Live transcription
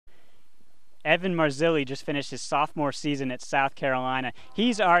Evan Marzilli just finished his sophomore season at South Carolina.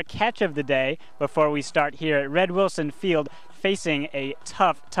 He's our catch of the day before we start here at Red Wilson Field, facing a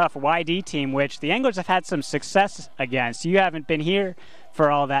tough YD team, which the Anglers have had some success against. You haven't been here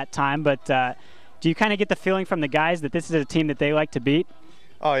for all that time, but do you kind of get the feeling from the guys that this is a team that they like to beat?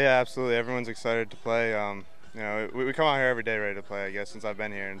 Oh yeah, absolutely. Everyone's excited to play. We come out here every day ready to play, I guess, since I've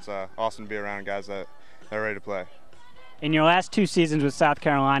been here, and it's awesome to be around guys that are ready to play. In your last 2 seasons with South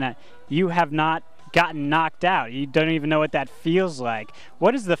Carolina, you have not gotten knocked out. You don't even know what that feels like.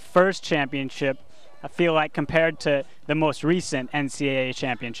 What does the first championship feel like compared to the most recent NCAA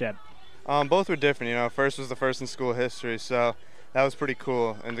championship? Both were different. First was the first in school history, so that was pretty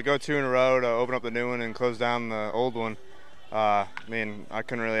cool. And to go 2 in a row, to open up the new one and close down the old one, I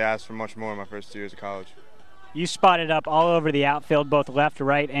couldn't really ask for much more in my first 2 years of college. You spotted up all over the outfield, both left,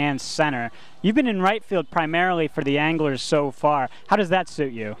 right, and center. You've been in right field primarily for the Anglers so far. How does that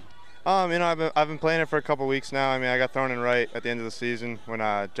suit you? I've been playing it for a couple weeks now. I got thrown in right at the end of the season when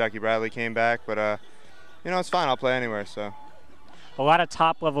Jackie Bradley came back, but it's fine. I'll play anywhere. So, a lot of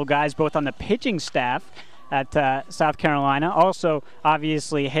top-level guys, both on the pitching staff at South Carolina, also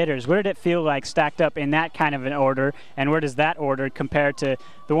obviously hitters. Where did it feel like stacked up in that kind of an order, and where does that order compare to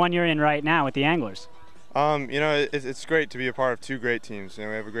the one you're in right now with the Anglers? It's great to be a part of 2 great teams. We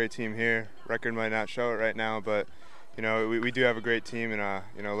have a great team here. Record might not show it right now, but we do have a great team,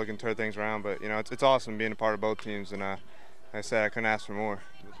 and looking to turn things around. But it's awesome being a part of both teams, and like I said, I couldn't ask for more.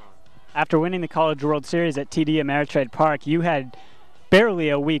 After winning the College World Series at TD Ameritrade Park, you had barely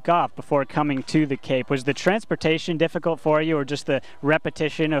a week off before coming to the Cape. Was the transportation difficult for you, or just the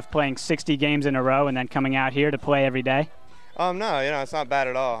repetition of playing 60 games in a row and then coming out here to play every day? No, it's not bad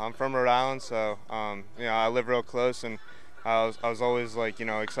at all. I'm from Rhode Island, so I live real close, and I was always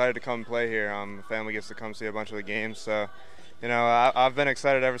excited to come play here. The family gets to come see a bunch of the games, so I've been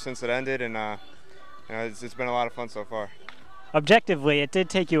excited ever since it ended, and it's been a lot of fun so far. Objectively, it did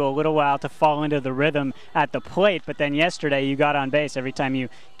take you a little while to fall into the rhythm at the plate, but then yesterday you got on base every time you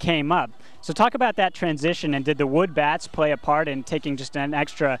came up. So talk about that transition, and did the wood bats play a part in taking just an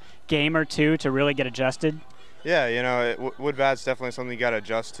extra game or 2 to really get adjusted? Yeah, wood bat's definitely something you got to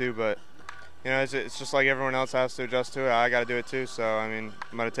adjust to, but it's just like everyone else has to adjust to it. I got to do it too. So it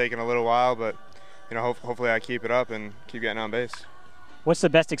might have taken a little while, but hopefully I keep it up and keep getting on base. What's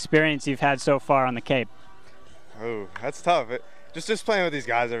the best experience you've had so far on the Cape? Oh, that's tough. Just playing with these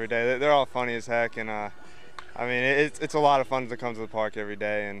guys every day. They're all funny as heck, and it's a lot of fun to come to the park every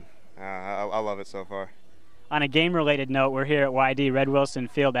day, and I love it so far. On a game-related note, we're here at YD, Red Wilson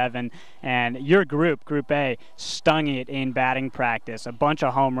Field, Evan, and your group, Group A, stung it in batting practice. A bunch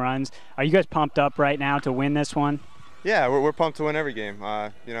of home runs. Are you guys pumped up right now to win this one? Yeah, we're pumped to win every game.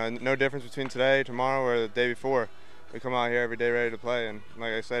 No difference between today, tomorrow, or the day before. We come out here every day ready to play, and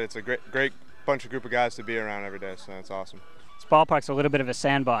like I said, it's a great bunch of group of guys to be around every day, so it's awesome. This ballpark's a little bit of a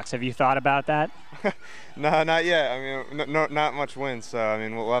sandbox. Have you thought about that? No, not yet. Not much wind, so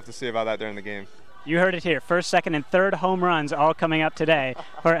we'll have to see about that during the game. You heard it here. First, second, and third home runs all coming up today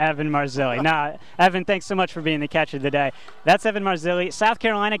for Evan Marzilli. Now, Evan, thanks so much for being the catcher of the day. That's Evan Marzilli, South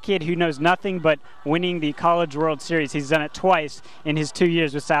Carolina kid who knows nothing but winning the College World Series. He's done it twice in his 2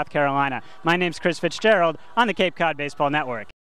 years with South Carolina. My name's Chris Fitzgerald on the Cape Cod Baseball Network.